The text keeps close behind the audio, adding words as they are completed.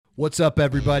What's up,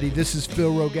 everybody? This is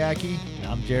Phil Rogacki. And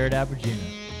I'm Jared Abergina.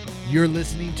 You're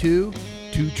listening to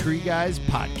Two Tree Guys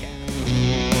Podcast.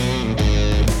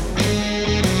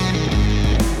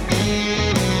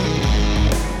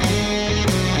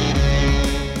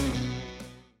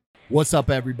 What's up,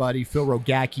 everybody? Phil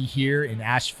Rogacki here in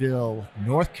Asheville,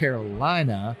 North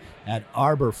Carolina at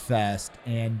Arbor Fest,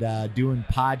 and doing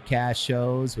podcast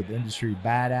shows with industry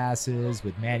badasses,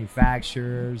 with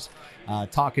manufacturers,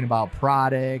 talking about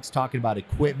products, talking about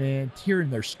equipment, hearing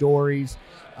their stories.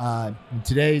 In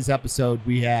today's episode,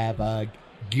 we have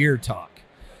Gear Talk.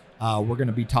 We're going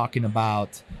to be talking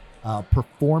about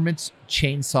performance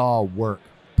chainsaw work,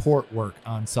 port work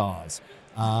on saws.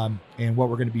 And what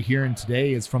we're going to be hearing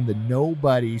today is from the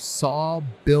Nobody Saw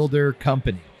Builder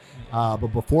Company. But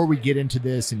before we get into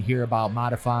this and hear about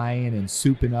modifying and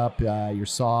souping up your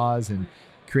saws and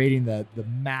creating the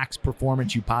max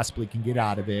performance you possibly can get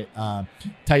out of it,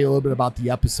 tell you a little bit about the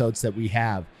episodes that we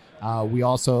have. We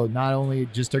also, not only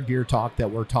just our gear talk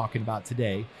that we're talking about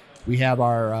today, we have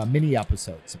our mini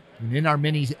episodes. And in our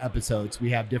mini episodes,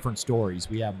 we have different stories.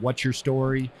 We have What's Your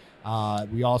Story?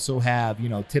 We also have,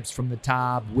 tips from the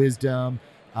top, wisdom,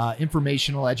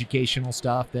 informational, educational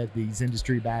stuff that these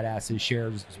industry badasses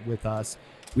shares with us.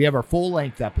 We have our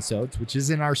full-length episodes, which is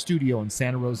in our studio in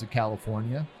Santa Rosa,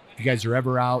 California. If you guys are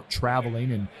ever out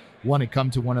traveling and want to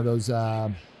come to one of those,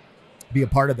 be a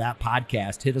part of that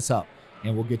podcast, hit us up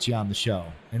and we'll get you on the show.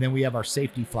 And then we have our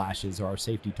safety flashes or our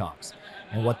safety talks.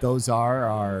 And what those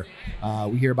are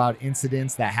we hear about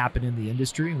incidents that happen in the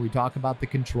industry, and we talk about the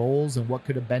controls and what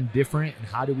could have been different and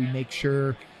how do we make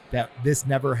sure that this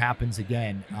never happens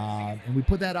again. And we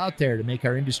put that out there to make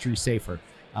our industry safer,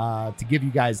 to give you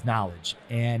guys knowledge.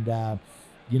 And,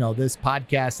 this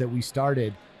podcast that we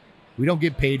started, we don't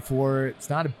get paid for it. It's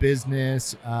not a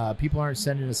business. People aren't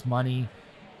sending us money.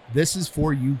 This is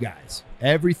for you guys.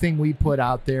 Everything we put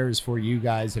out there is for you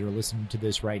guys that are listening to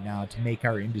this right now to make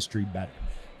our industry better,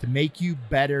 to make you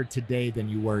better today than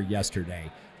you were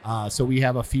yesterday. So we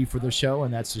have a fee for the show,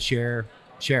 and that's to share.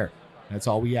 That's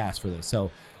all we ask for this. So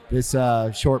this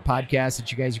short podcast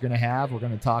that you guys are going to have, we're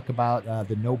going to talk about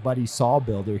the Nobody Saw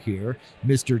Builder here,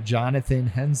 Mr. Jonathon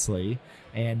Hensley,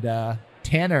 and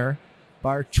Tanner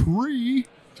Bartee.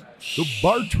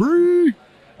 Bartee.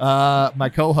 My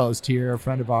co-host here, a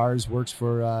friend of ours, works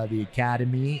for the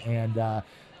Academy, and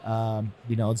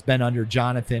it's been under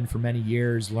Jonathon for many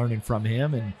years, learning from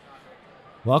him. And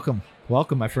welcome,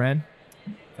 my friend.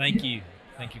 Thank you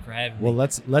for having me. Well,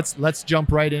 let's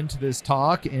jump right into this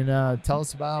talk and tell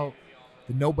us about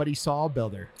the Nobody Saw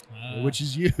Builder, which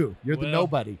is you. You're the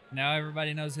nobody. Now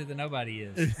everybody knows who the nobody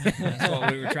is. That's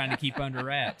what we were trying to keep under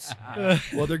wraps.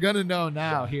 Well, they're gonna know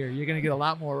now. Here, you're gonna get a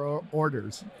lot more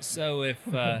orders. So if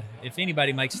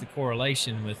anybody makes the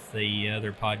correlation with the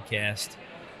other podcast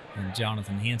and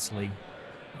Jonathon Hensley,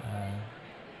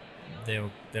 they'll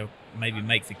maybe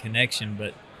make the connection.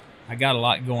 But I got a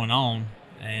lot going on,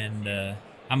 and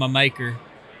I'm a maker,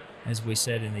 as we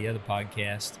said in the other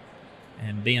podcast.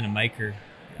 And being a maker,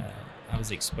 I was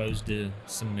exposed to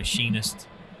some machinists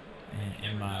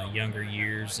in my younger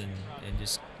years, and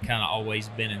just kind of always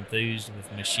been enthused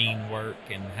with machine work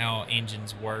and how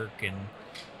engines work, and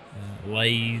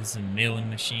lathes and milling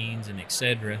machines and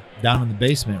etc. Down in the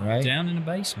basement, right? Down in the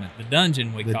basement, the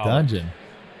dungeon we call it. The dungeon.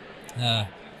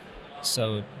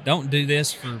 So don't do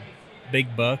this for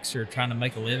big bucks or trying to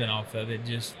make a living off of it.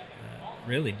 Just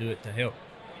really do it to help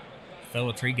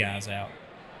fellow tree guys out.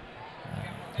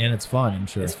 And it's fun, I'm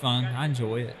sure. It's fun. I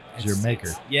enjoy it. You're a maker.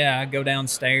 I go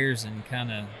downstairs and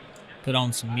kind of put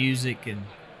on some music and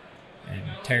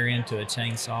tear into a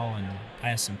chainsaw and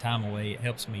pass some time away. It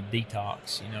helps me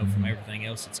detox, from everything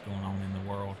else that's going on in the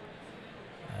world.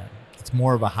 It's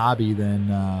more of a hobby than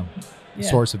a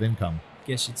source of income.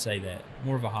 Guess you'd say that.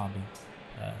 More of a hobby.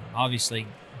 Obviously,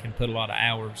 can put a lot of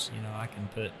hours. I can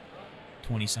put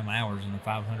 20-some hours in a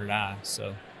 500i,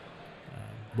 so...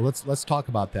 Well, let's talk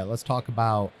about that. Let's talk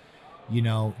about,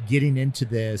 getting into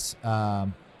this.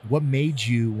 What made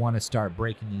you want to start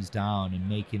breaking these down and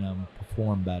making them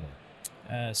perform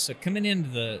better? So coming into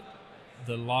the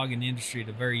logging industry at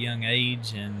a very young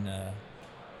age, and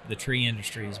the tree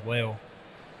industry as well,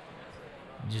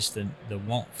 just the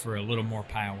want for a little more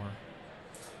power,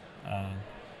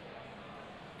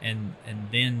 and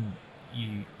then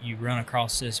you run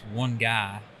across this one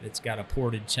guy that's got a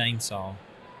ported chainsaw.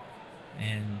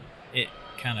 And it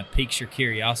kind of piques your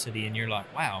curiosity, and you're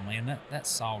like, wow, man, that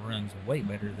saw runs way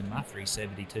better than my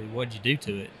 372. What'd you do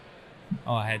to it?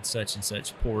 Oh, I had such and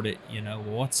such poured it. Well,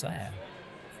 what's that?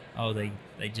 Oh, they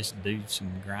just do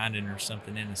some grinding or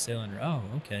something in the cylinder. Oh,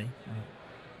 okay.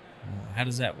 Well, how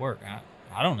does that work?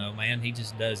 I don't know, man. He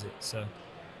just does it. So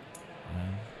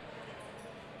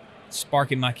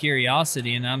sparking my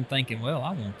curiosity, and I'm thinking, well,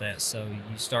 I want that. So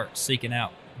you start seeking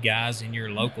out guys in your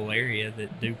local area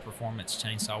that do performance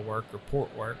chainsaw work or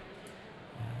port work.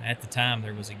 At the time,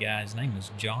 there was a guy, his name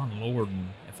was John Lorden,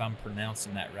 if I'm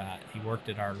pronouncing that right. He worked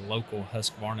at our local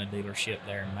Husqvarna dealership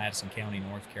there in Madison County,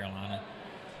 North Carolina.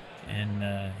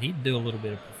 And he'd do a little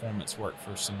bit of performance work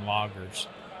for some loggers.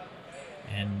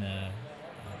 And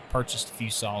purchased a few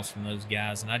saws from those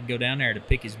guys, and I'd go down there to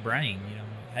pick his brain.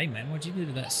 Hey, man, what'd you do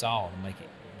to that saw to make it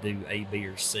do A, B,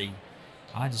 or C?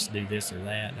 I just do this or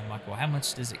that. And I'm like, well, how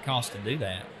much does it cost to do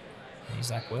that? And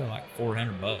he's like, well, like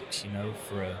 $400,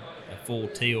 for a full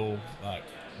till like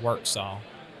work saw.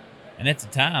 And at the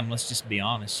time, let's just be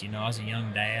honest, I was a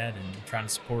young dad and trying to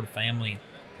support a family,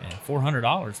 and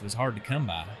 $400 was hard to come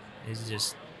by. It's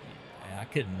just, I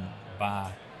couldn't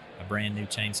buy a brand new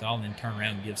chainsaw and then turn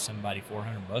around and give somebody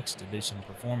 $400 to do some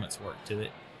performance work to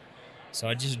it. So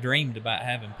I just dreamed about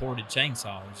having ported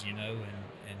chainsaws,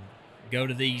 and go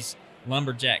to these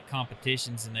lumberjack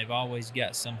competitions, and they've always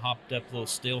got some hopped up little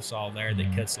steel saw there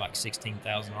that cuts like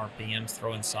 16,000 RPMs,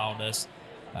 throwing sawdust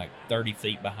like 30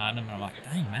 feet behind them. And I'm like,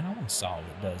 dang, man, I want a saw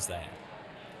that does that.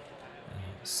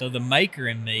 So the maker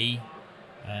in me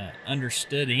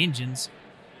understood engines,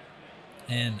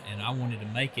 and I wanted to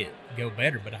make it go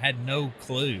better, but I had no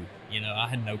clue. I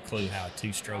had no clue how a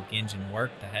two-stroke engine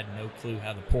worked. I had no clue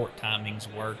how the port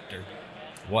timings worked or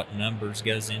what numbers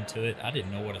goes into it. I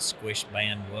didn't know what a squish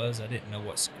band was. I didn't know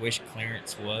what squish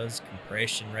clearance was,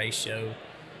 compression ratio,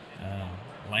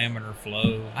 laminar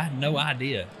flow. I had no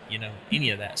idea, any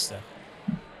of that stuff.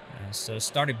 So I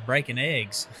started breaking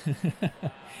eggs.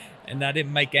 And I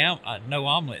didn't make no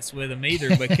omelets with them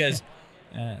either because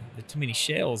there were too many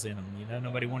shells in them.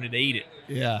 Nobody wanted to eat it.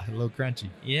 Yeah, a little crunchy.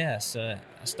 Yeah, so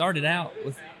I started out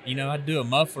with, I'd do a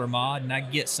muffler mod and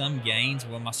I'd get some gains.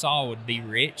 Well, my saw would be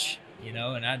rich,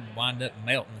 and I'd wind up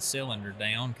melting the cylinder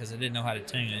down because I didn't know how to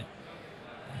tune it.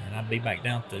 And I'd be back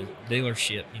down at the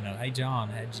dealership, hey, John,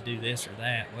 how'd you do this or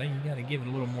that? Well, you got to give it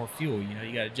a little more fuel.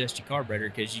 You got to adjust your carburetor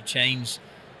because you changed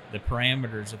the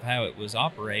parameters of how it was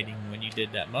operating when you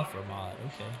did that muffler mod.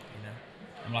 Okay,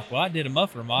 I'm like, well, I did a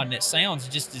muffler mod and it sounds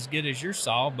just as good as your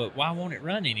saw, but why won't it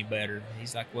run any better?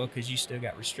 He's like, well, because you still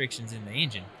got restrictions in the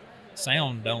engine.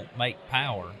 Sound don't make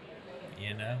power,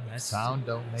 Sound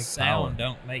don't make power. Sound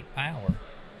don't make power.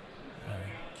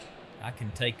 I can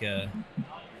take a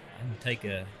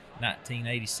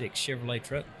 1986 Chevrolet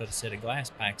truck and put a set of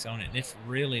glass packs on it, and it's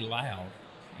really loud,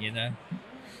 and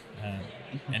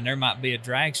there might be a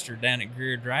dragster down at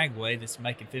Greer Dragway that's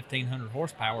making 1,500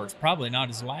 horsepower. It's probably not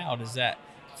as loud as that,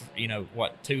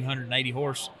 280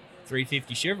 horse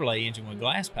 350 Chevrolet engine with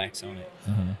glass packs on it.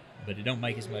 Uh-huh. But it don't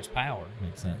make as much power.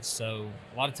 Makes sense. So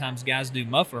a lot of times guys do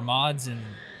muffler mods and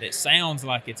it sounds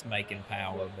like it's making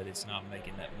power, but it's not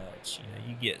making that much.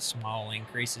 You get small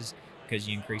increases because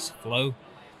you increase the flow.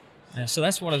 So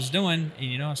that's what I was doing.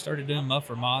 And, I started doing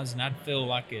muffler mods, and I'd feel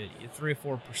like a 3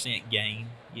 or 4% gain,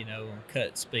 on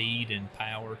cut speed and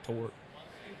power, torque.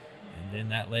 And then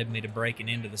that led me to breaking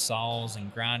into the saws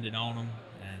and grinding on them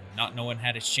and not knowing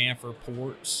how to chamfer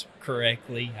ports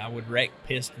correctly. I would wreck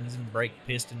pistons and break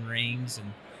piston rings,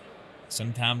 and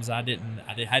sometimes I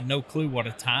had no clue what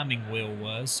a timing wheel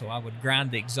was, so I would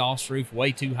grind the exhaust roof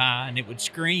way too high, and it would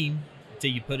scream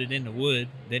until you put it in the wood.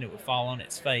 Then it would fall on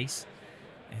its face.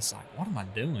 And it's like, what am I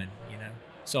doing,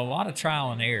 So a lot of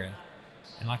trial and error.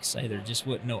 And like I say, there just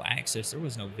wasn't no access. There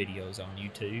was no videos on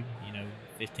YouTube,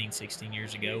 15, 16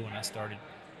 years ago when I started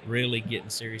really getting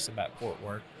serious about port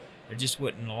work. There just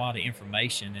wasn't a lot of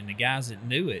information. And the guys that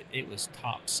knew it, it was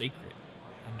top secret.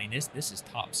 I mean, this is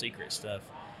top secret stuff.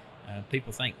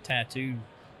 People think tattoo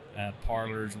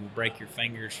parlors will break your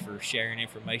fingers for sharing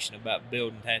information about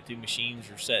building tattoo machines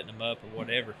or setting them up or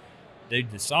whatever.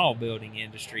 Dude, the saw building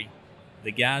industry,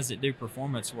 the guys that do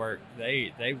performance work,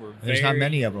 they were There's not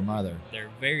many of them, are there? They're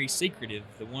very secretive.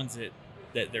 The ones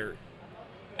that they're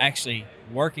actually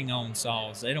working on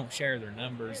saws, they don't share their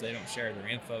numbers, they don't share their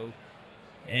info.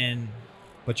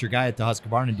 But your guy at the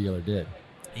Husqvarna dealer did.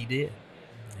 He did.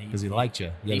 Because he liked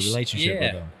you. You had a relationship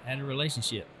with him. Had a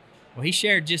relationship. Well, he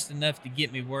shared just enough to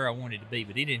get me where I wanted to be,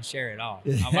 but he didn't share it all.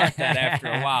 I learned that after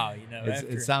a while,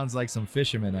 It sounds like some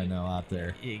fishermen I know out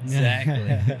there.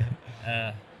 Exactly.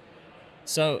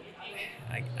 So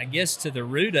I guess to the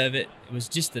root of it, it was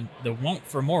just the want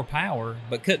for more power,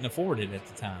 but couldn't afford it at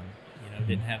the time.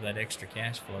 Didn't have that extra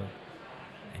cash flow,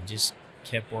 and just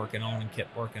kept working on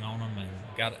them,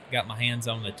 and got my hands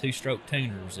on the two-stroke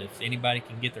tuners. If anybody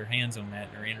can get their hands on that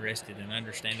and are interested in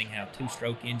understanding how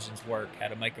two-stroke engines work, how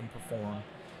to make them perform,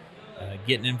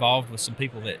 getting involved with some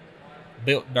people that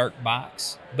built dirt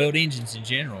bikes, built engines in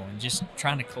general, and just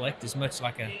trying to collect as much.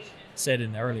 Like I said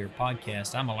in the earlier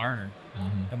podcast, I'm a learner.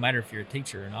 No matter if you're a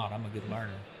teacher or not, I'm a good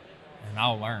learner, and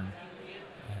I'll learn,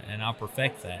 and I'll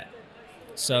perfect that.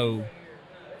 So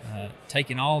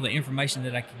taking all the information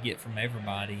that I could get from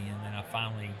everybody, and then I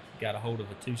finally got a hold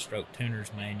of a two-stroke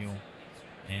tuner's manual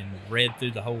and read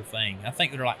through the whole thing. I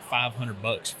think they're like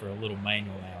 $500 for a little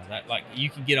manual now. That, like, you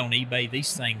can get on eBay.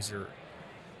 These things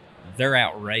they're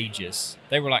outrageous.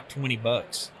 They were like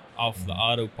 $20 off the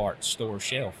auto parts store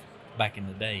shelf back in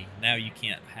the day. Now you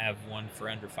can't have one for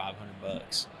under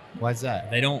 $500. Why's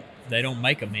that? They don't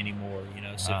make them anymore, you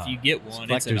know. So if you get one,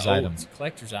 it's it's a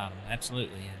collector's item,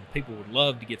 absolutely, and people would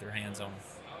love to get their hands on them.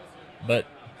 But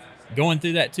going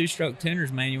through that two-stroke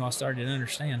tuner's manual, I started to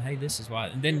understand, hey, this is why.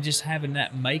 And then just having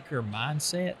that maker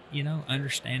mindset, you know,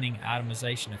 understanding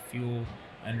itemization of fuel,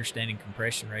 understanding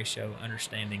compression ratio,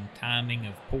 understanding timing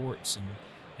of ports,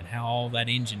 and how all that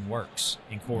engine works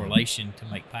in correlation to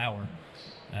make power.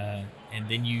 And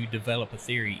then you develop a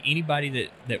theory. Anybody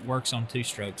that works on two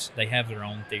strokes, they have their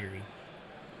own theory.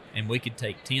 And we could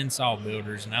take 10 saw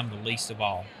builders, and I'm the least of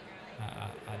all.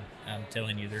 I'm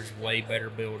telling you, there's way better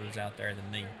builders out there than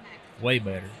me. Way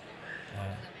better.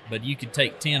 But you could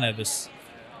take 10 of us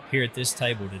here at this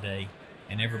table today,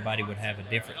 and everybody would have a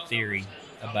different theory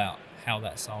about how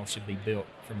that saw should be built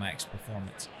for max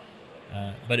performance.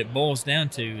 But it boils down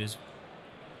to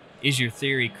is your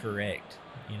theory correct?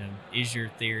 You know, is your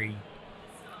theory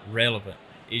relevant?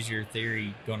 Is your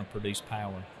theory going to produce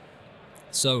power?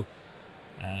 So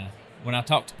when I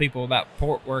talk to people about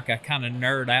port work, I kind of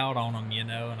nerd out on them, you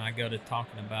know, and I go to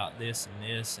talking about this and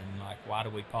this, and like, why do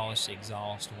we polish the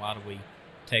exhaust? Why do we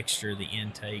texture the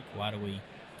intake? Why do we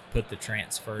put the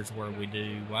transfers where we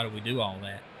do? Why do we do all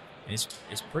that? It's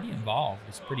pretty involved.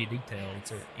 It's pretty detailed.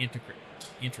 It's an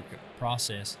intricate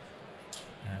process.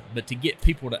 But to get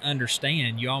people to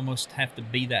understand, you almost have to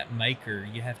be that maker.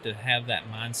 You have to have that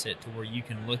mindset to where you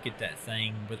can look at that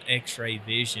thing with x-ray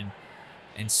vision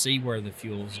and see where the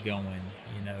fuel's going,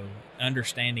 you know,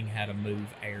 understanding how to move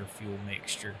air-fuel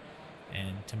mixture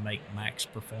and to make max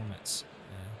performance.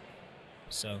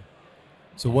 So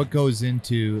what goes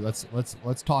into,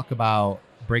 let's talk about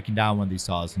breaking down one of these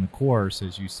saws. And of course,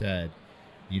 as you said,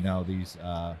 you know, these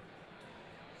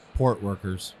port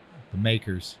workers, the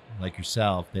makers like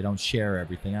yourself, they don't share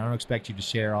everything. I don't expect you to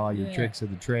share all your tricks of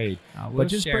the trade. I will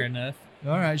share enough.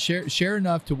 All right, share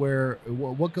enough to where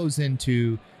what goes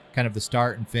into kind of the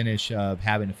start and finish of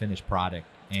having a finished product,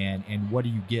 and what do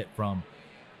you get from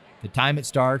the time it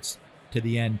starts to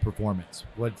the end performance?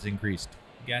 What's increased?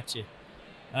 Gotcha.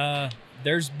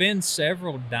 There's been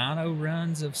several dyno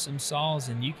runs of some saws,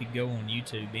 and you could go on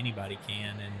YouTube, anybody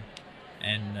can,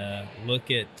 and look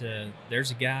at,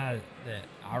 there's a guy that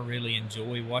I really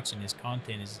enjoy watching his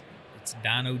content. It's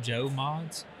Dyno Joe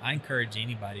Mods. I encourage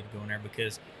anybody to go in there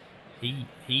because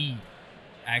he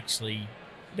actually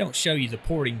don't show you the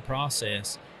porting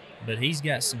process, but he's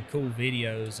got some cool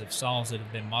videos of saws that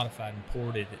have been modified and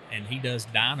ported, and he does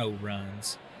dyno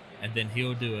runs, and then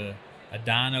he'll do a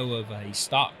dyno of a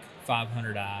stock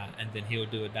 500i, and then he'll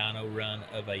do a dyno run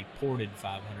of a ported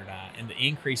 500i, and the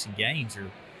increase in gains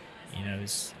are, you know,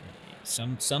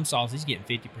 some saws he's getting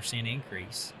 50%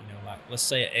 increase. You know, like let's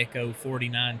say an Echo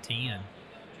 4910.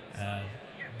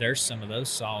 There's some of those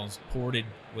saws ported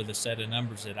with a set of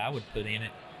numbers that I would put in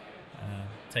it,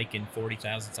 taking 40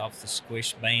 thousandths off the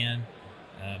squish band,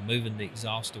 moving the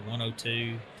exhaust to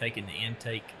 102, taking the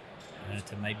intake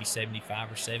to maybe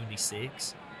 75 or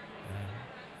 76.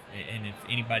 And if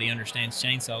anybody understands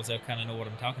chainsaws, they'll kind of know what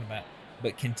I'm talking about.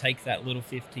 But can take that little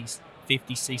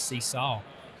 50cc saw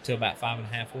to about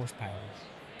 5.5 horsepower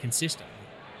consistently.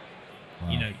 Wow.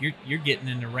 You know, you're getting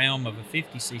in the realm of a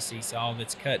 50cc saw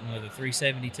that's cutting with a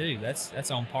 372.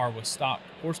 That's on par with stock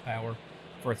horsepower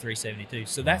for a 372.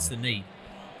 So that's the need.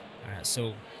 All right,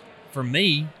 so for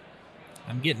me,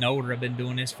 I'm getting older. I've been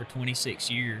doing this for 26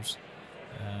 years.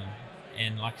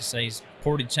 And like I say,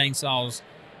 ported chainsaws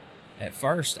at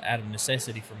first out of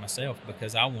necessity for myself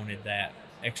because I wanted that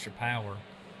extra power.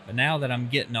 But now that I'm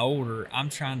getting older, I'm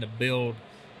trying to build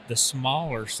the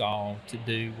smaller saw to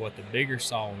do what the bigger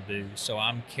saw will do, so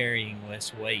I'm carrying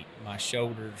less weight. My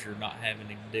shoulders are not having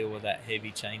to deal with that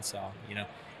heavy chainsaw. You know,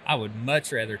 I would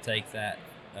much rather take that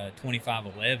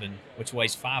 2511, which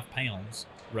weighs 5 pounds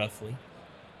roughly,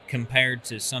 compared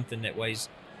to something that weighs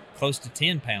close to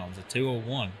 10 pounds, a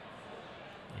 201.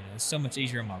 You know, it's so much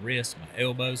easier on my wrists, my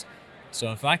elbows.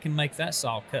 So if I can make that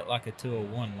saw cut like a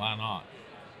 201, why not?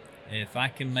 If I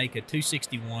can make a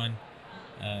 261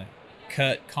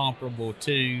 cut comparable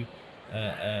to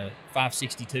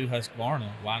 562 Husqvarna,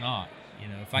 why not? You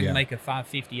know, if I can make a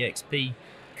 550 XP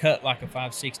cut like a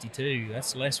 562,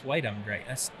 that's less weight I'm great.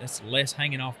 That's less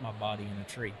hanging off my body in a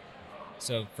tree.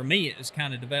 So for me, it was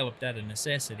kind of developed out of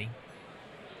necessity.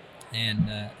 And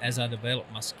as I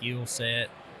developed my skill set,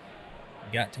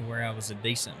 got to where I was a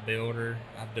decent builder,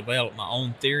 I've developed my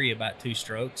own theory about two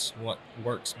strokes, what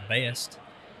works best.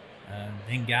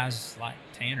 Then guys like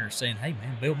Tanner saying, "Hey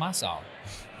man, build my saw."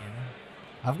 You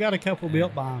know? I've got a couple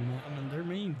built by them. I mean, they're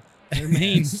mean. They're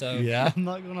mean. So yeah, I'm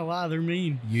not gonna lie, they're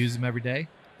mean. Use them every day?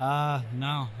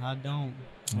 No, I don't.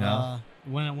 No.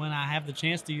 When I have the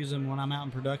chance to use them, when I'm out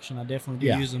in production, I definitely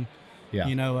do use them. Yeah.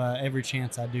 You know, every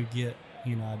chance I do get,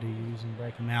 you know, I do use them,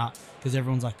 break them out, because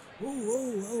everyone's like,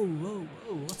 whoa,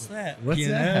 what's that? What's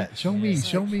that? Show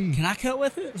me. Can I cut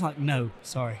with it? It's like, no,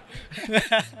 sorry.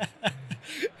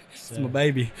 It's my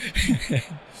baby.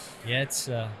 Yeah, it's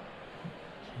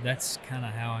that's kind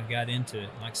of how I got into it.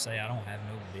 Like I say, I don't have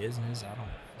no business. I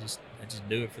just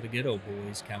do it for the good old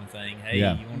boys kind of thing. Hey,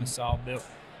 you want a saw built?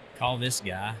 Call this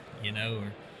guy, you know.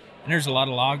 And there's a lot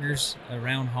of loggers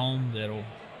around home that'll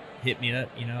hit me up.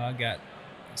 You know, I got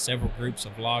several groups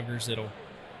of loggers that'll,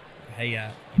 hey,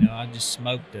 I just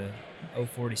smoked a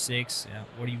 046.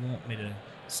 What do you want me to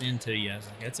send to you? I was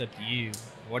like, that's up to you.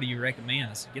 What do you recommend?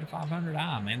 I said, get a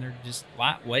 500i, man. They're just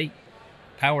lightweight.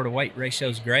 Power to weight ratio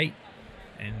is great,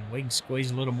 and we can squeeze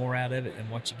a little more out of it than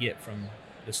what you get from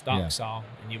the stock saw,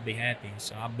 and you'll be happy.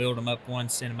 So I build them up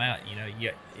once, send them out. You know,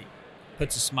 it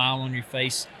puts a smile on your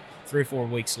face 3 or 4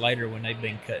 weeks later when they've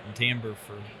been cutting timber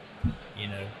for,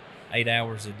 8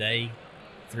 hours a day,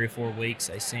 3 or 4 weeks.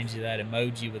 They send you that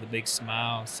emoji with a big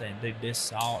smile saying, dude, this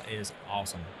saw is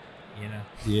awesome, you know?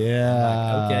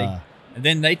 Yeah. Like, okay. And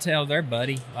then they tell their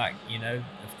buddy, like, of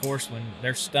course, when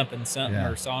they're stumping something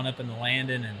or sawing up in the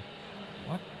landing, and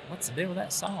what's the deal with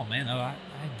that saw, man? Oh, I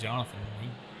had Jonathon. He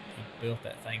built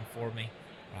that thing for me.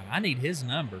 I need his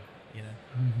number, you know?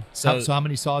 Mm-hmm. So how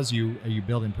many saws are you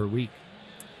building per week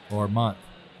or month?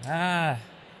 I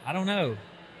don't know.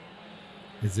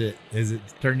 Is it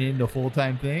turning into a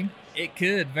full-time thing? It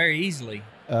could very easily.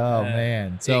 Oh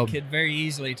man. So it could very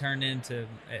easily turn into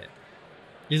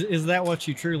Is that what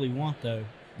you truly want, though?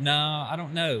 No, I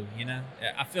don't know.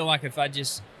 I feel like if at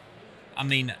this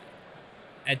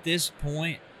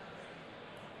point,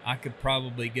 I could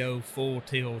probably go full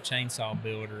till chainsaw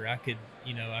builder. I could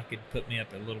put me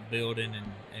up a little building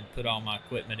and put all my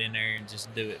equipment in there and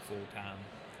just do it full time.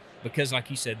 Because like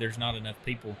you said, there's not enough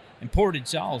people. And ported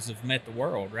saws have met the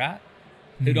world, right?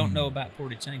 Who don't know about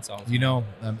ported chainsaws?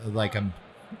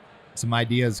 Some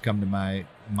ideas come to my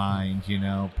mind,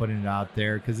 putting it out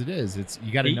there, because it's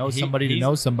you got to know somebody to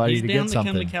know somebody to get something. He's down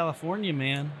to come to California,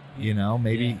 man.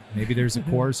 Maybe there's a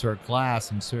course or a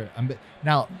class. I'm sure.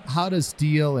 Now, how does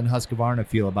Steele and Husqvarna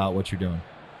feel about what you're doing?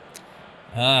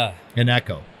 And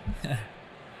Echo.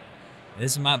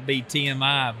 This might be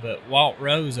TMI, but Walt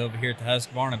Rose over here at the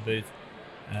Husqvarna booth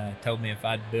told me if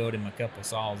I'd build him a couple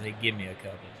saws, he'd give me a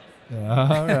couple.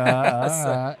 All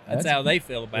right. That's how they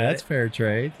feel about it. That's fair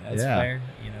trade. That's fair.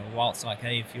 Walt's like,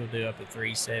 hey, if you'll do up a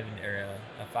 370 or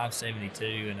a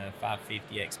 572 and a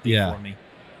 550 XP for me,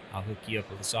 I'll hook you up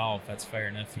with a saw if that's fair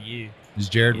enough for you. Does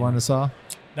Jared want a saw?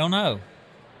 Don't know.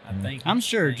 I'm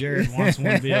sure Jared wants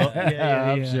one built.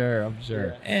 I'm sure.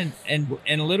 Yeah. And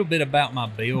a little bit about my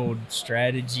build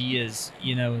strategy is,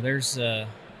 there's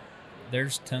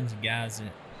tons of guys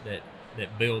that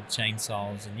build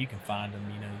chainsaws, and you can find them.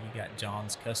 You got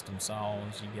John's Custom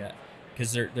Saws.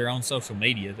 Because they're on social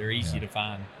media, they're easy to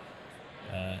find,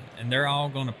 and they're all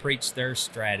going to preach their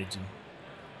strategy.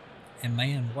 And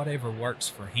man, whatever works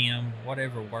for him,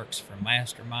 whatever works for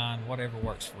Mastermind, whatever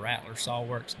works for Rattler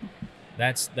Sawworks,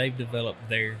 they've developed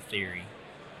their theory.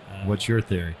 What's your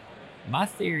theory? My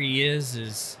theory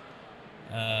is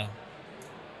I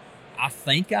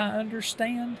think I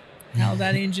understand how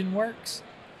that engine works,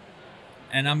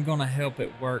 and I'm going to help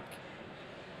it work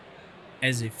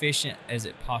as efficient as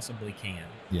it possibly can.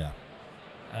 Yeah.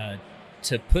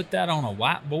 To put that on a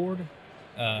whiteboard,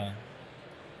 I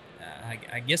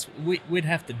guess we'd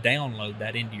have to download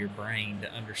that into your brain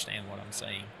to understand what I'm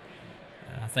saying.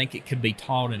 I think it could be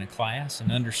taught in a class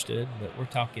and understood, but we're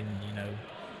talking,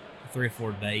 3 or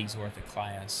 4 days worth of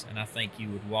class, and I think you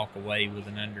would walk away with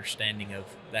an understanding of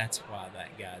that's why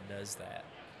that guy does that.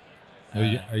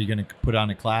 Are you going to put on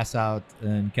a class out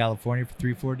in California for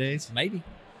 3 or 4 days? Maybe.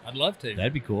 I'd love to.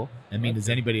 That'd be cool. Is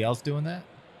anybody else doing that?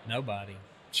 Nobody.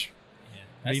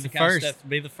 Be the first.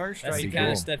 Be the first. That's right? the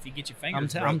kind of stuff you get your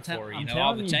fingers broke for.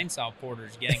 All the you. chainsaw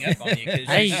porters gang up on you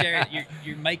because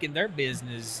you're making their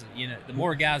business. The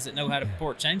more guys that know how to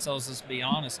port chainsaws, let's be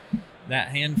honest, that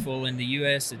handful in the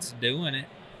U.S. that's doing it,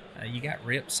 You got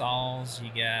rip saws, you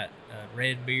got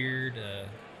Redbeard.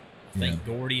 I think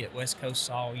Gordy at West Coast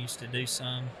Saw used to do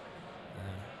some.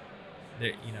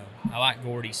 I like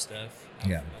Gordy's stuff.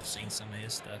 I've seen some of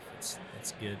his stuff.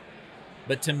 It's good.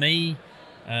 But to me,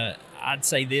 I'd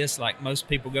say this: like most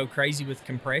people go crazy with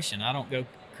compression. I don't go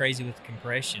crazy with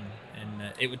compression,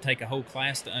 and it would take a whole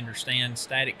class to understand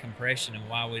static compression and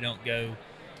why we don't go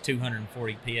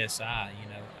 240 psi.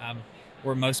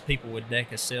 Where most people would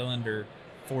deck a cylinder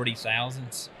 40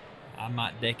 thousandths, I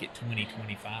might deck it 20,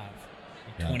 25,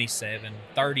 27,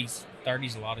 30s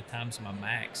a lot of times my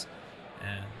max.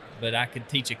 But I could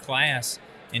teach a class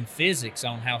in physics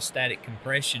on how static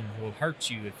compression will hurt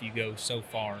you if you go so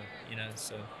far,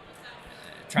 so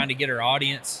trying to get our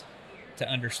audience to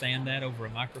understand that over a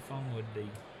microphone would be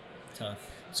tough.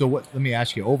 So let me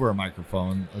ask you, over a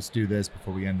microphone, let's do this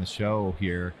before we end the show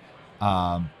here.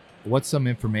 What's some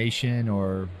information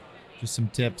or just some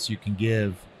tips you can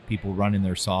give people running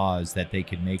their saws that they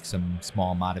can make some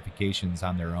small modifications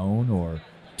on their own or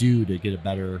do to get a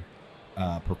better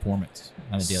performance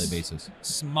on a daily basis?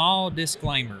 Small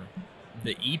disclaimer,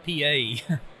 the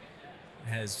EPA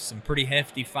has some pretty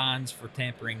hefty fines for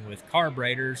tampering with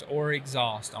carburetors or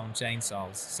exhaust on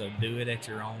chainsaws, so do it at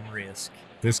your own risk.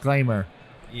 Disclaimer.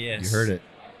 Yes. You heard it.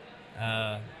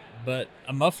 But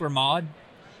a muffler mod,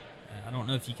 I don't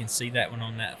know if you can see that one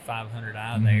on that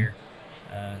 500i there,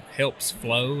 helps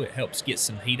flow. It helps get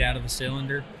some heat out of the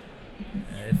cylinder.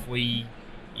 If we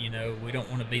don't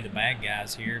want to be the bad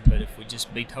guys here, but if we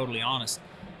just be totally honest,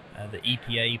 the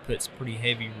EPA puts pretty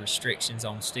heavy restrictions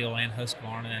on Steel and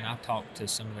Husqvarna, and I talk to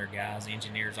some of their guys,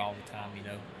 engineers, all the time,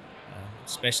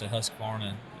 especially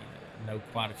Husqvarna, know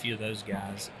quite a few of those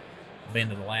guys. Been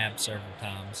to the lab several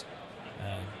times.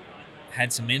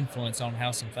 Had some influence on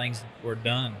how some things were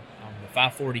done on the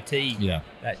 540T.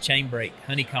 That chain brake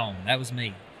honeycomb, that was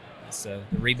me. So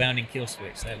the rebounding kill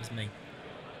switch, that was me.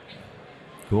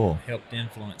 Cool. Helped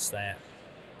influence that.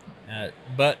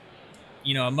 But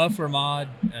a muffler mod,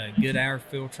 a good air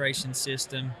filtration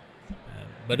system.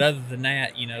 But other than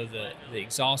that, the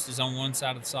exhaust is on one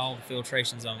side of the saw, the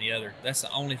filtration's on the other. That's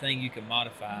the only thing you can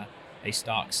modify a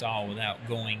stock saw without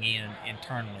going in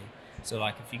internally. So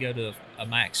like if you go to a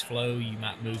max flow, you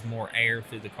might move more air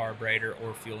through the carburetor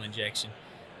or fuel injection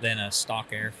than a stock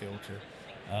air filter.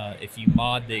 If you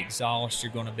mod the exhaust,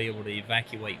 you're going to be able to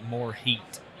evacuate more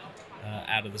heat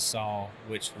out of the saw,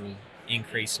 which will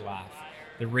increase life.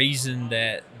 The reason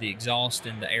that the exhaust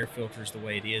and the air filter is the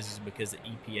way it is because the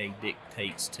EPA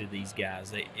dictates to these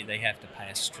guys. They have to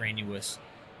pass strenuous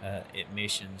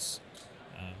emissions.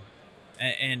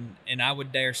 And I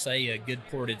would dare say a good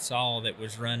ported saw that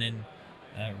was running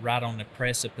right on the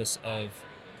precipice of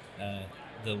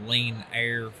the lean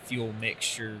air fuel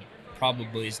mixture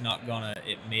probably is not going to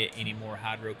emit any more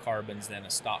hydrocarbons than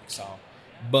a stock saw.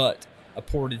 But a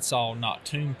ported saw not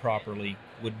tuned properly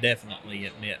would definitely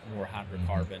emit more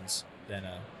hydrocarbons than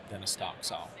a stock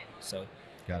saw. So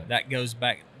that goes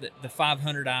back, the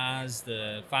 500Is,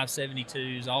 the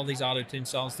 572s, all these auto-tune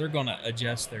saws, they're going to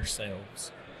adjust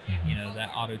themselves.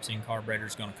 That auto-tune carburetor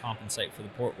is going to compensate for the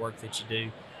port work that you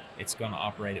do. It's going to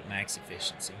operate at max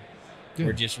efficiency. Good.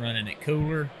 We're just running it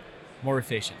cooler, more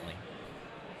efficiently.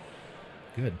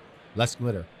 Good. Less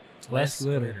glitter. Less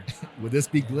glitter. Would this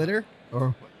be glitter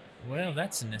or? Well,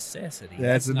 that's a necessity.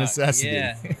 That's a necessity.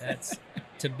 Yeah, that's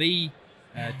to be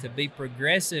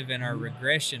progressive in our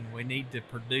regression. We need to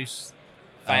produce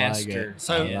faster.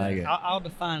 So I'll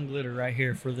define glitter right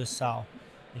here for this saw.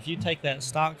 If you take that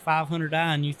stock 500i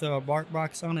and you throw a bark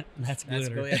box on it, that's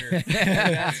glitter.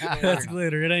 That's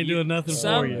glitter. It ain't doing nothing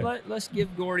for you. Let's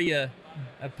give Gordy a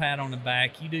pat on the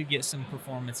back. You do get some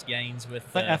performance gains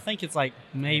with. I think it's like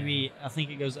maybe I think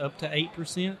it goes up to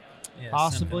 8%.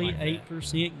 Possibly like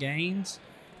 8% gains.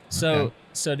 So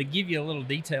to give you a little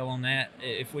detail on that,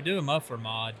 if we do a muffler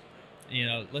mod,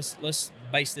 let's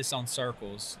base this on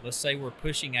circles. Let's say we're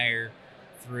pushing air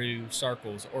through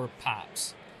circles or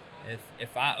pipes.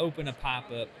 If I open a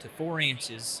pipe up to 4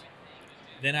 inches,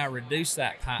 then I reduce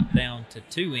that pipe down to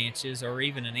 2 inches or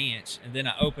even an inch, and then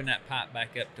I open that pipe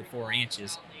back up to 4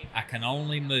 inches, I can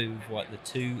only move what the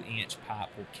 2-inch pipe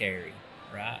will carry,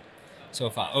 right? So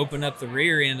if I open up the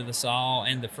rear end of the saw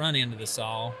and the front end of the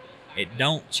saw, it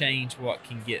don't change what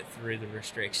can get through the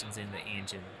restrictions in the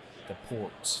engine, the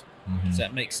ports. Does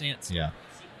that make sense? Yeah.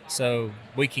 So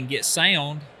we can get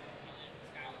sound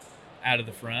out of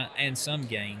the front and some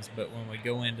gains, but when we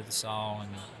go into the saw and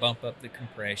bump up the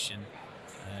compression,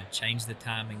 change the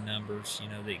timing numbers,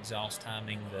 the exhaust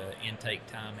timing, the intake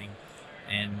timing,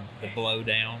 and the blow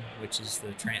down, which is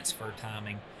the transfer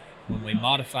timing, when we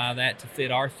modify that to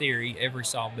fit our theory, every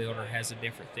saw builder has a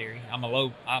different theory. I'm a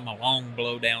long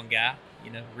blowdown guy.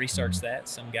 Research that.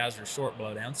 Some guys are short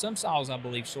blowdown. Some saws, I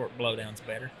believe, short blowdown's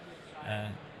better.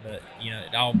 But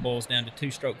it all boils down to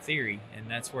two-stroke theory, and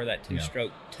that's where that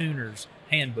two-stroke tuner's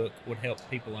handbook would help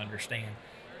people understand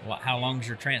how long is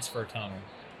your transfer tunnel.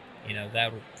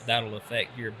 That'll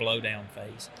affect your blowdown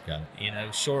phase. Got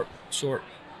it. Short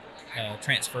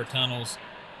transfer tunnels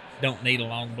don't need a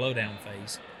long blowdown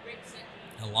phase.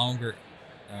 A longer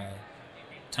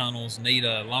tunnels need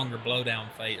a longer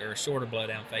blowdown phase or a shorter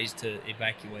blowdown phase to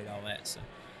evacuate all that. So,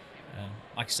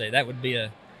 like I say, that would be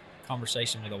a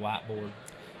conversation with a whiteboard.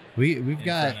 We've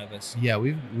got, front of us. Yeah,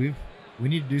 we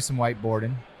need to do some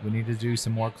whiteboarding. We need to do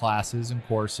some more classes and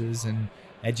courses and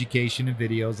education and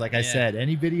videos. Like I said,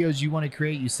 any videos you want to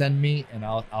create, you send me, and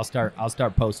I'll start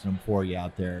posting them for you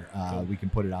out there. Cool. We can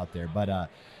put it out there. But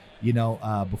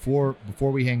before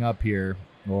we hang up here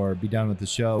or be done with the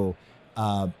show,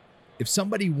 if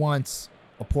somebody wants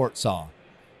a port saw,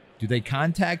 do they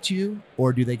contact you,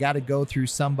 or do they got to go through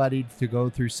somebody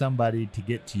to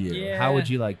get to you? Yeah. How would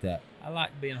you like that? I like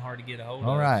being hard to get a hold of.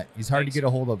 All right. He's hard to get a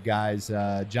hold of, guys.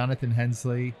 Jonathon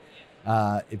Hensley.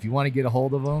 If you want to get a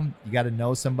hold of him, you got to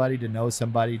know somebody to know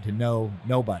somebody to know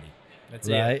nobody. That's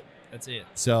right? it. That's it.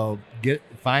 So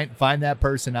find that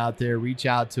person out there, reach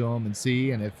out to them and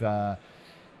see. And if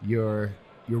you're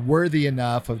worthy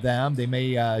enough of them, they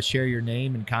may share your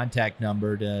name and contact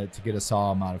number to get a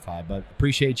saw modified. But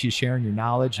appreciate you sharing your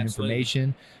knowledge and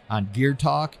information on Gear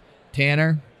Talk.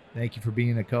 Tanner, thank you for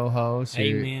being a co-host.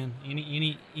 Hey, man,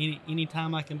 any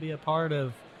time I can be a part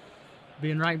of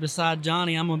being right beside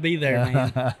Johnny, I'm going to be there,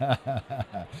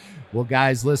 man. Well,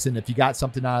 guys, listen, if you got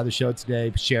something out of the show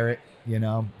today, share it.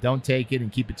 Don't take it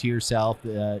and keep it to yourself.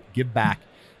 Give back.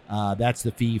 That's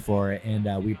the fee for it.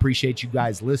 And we appreciate you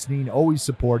guys listening, always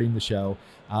supporting the show.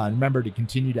 Remember to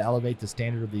continue to elevate the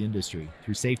standard of the industry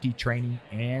through safety, training,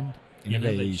 and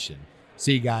innovation.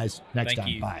 See you guys next time.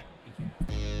 You. Bye.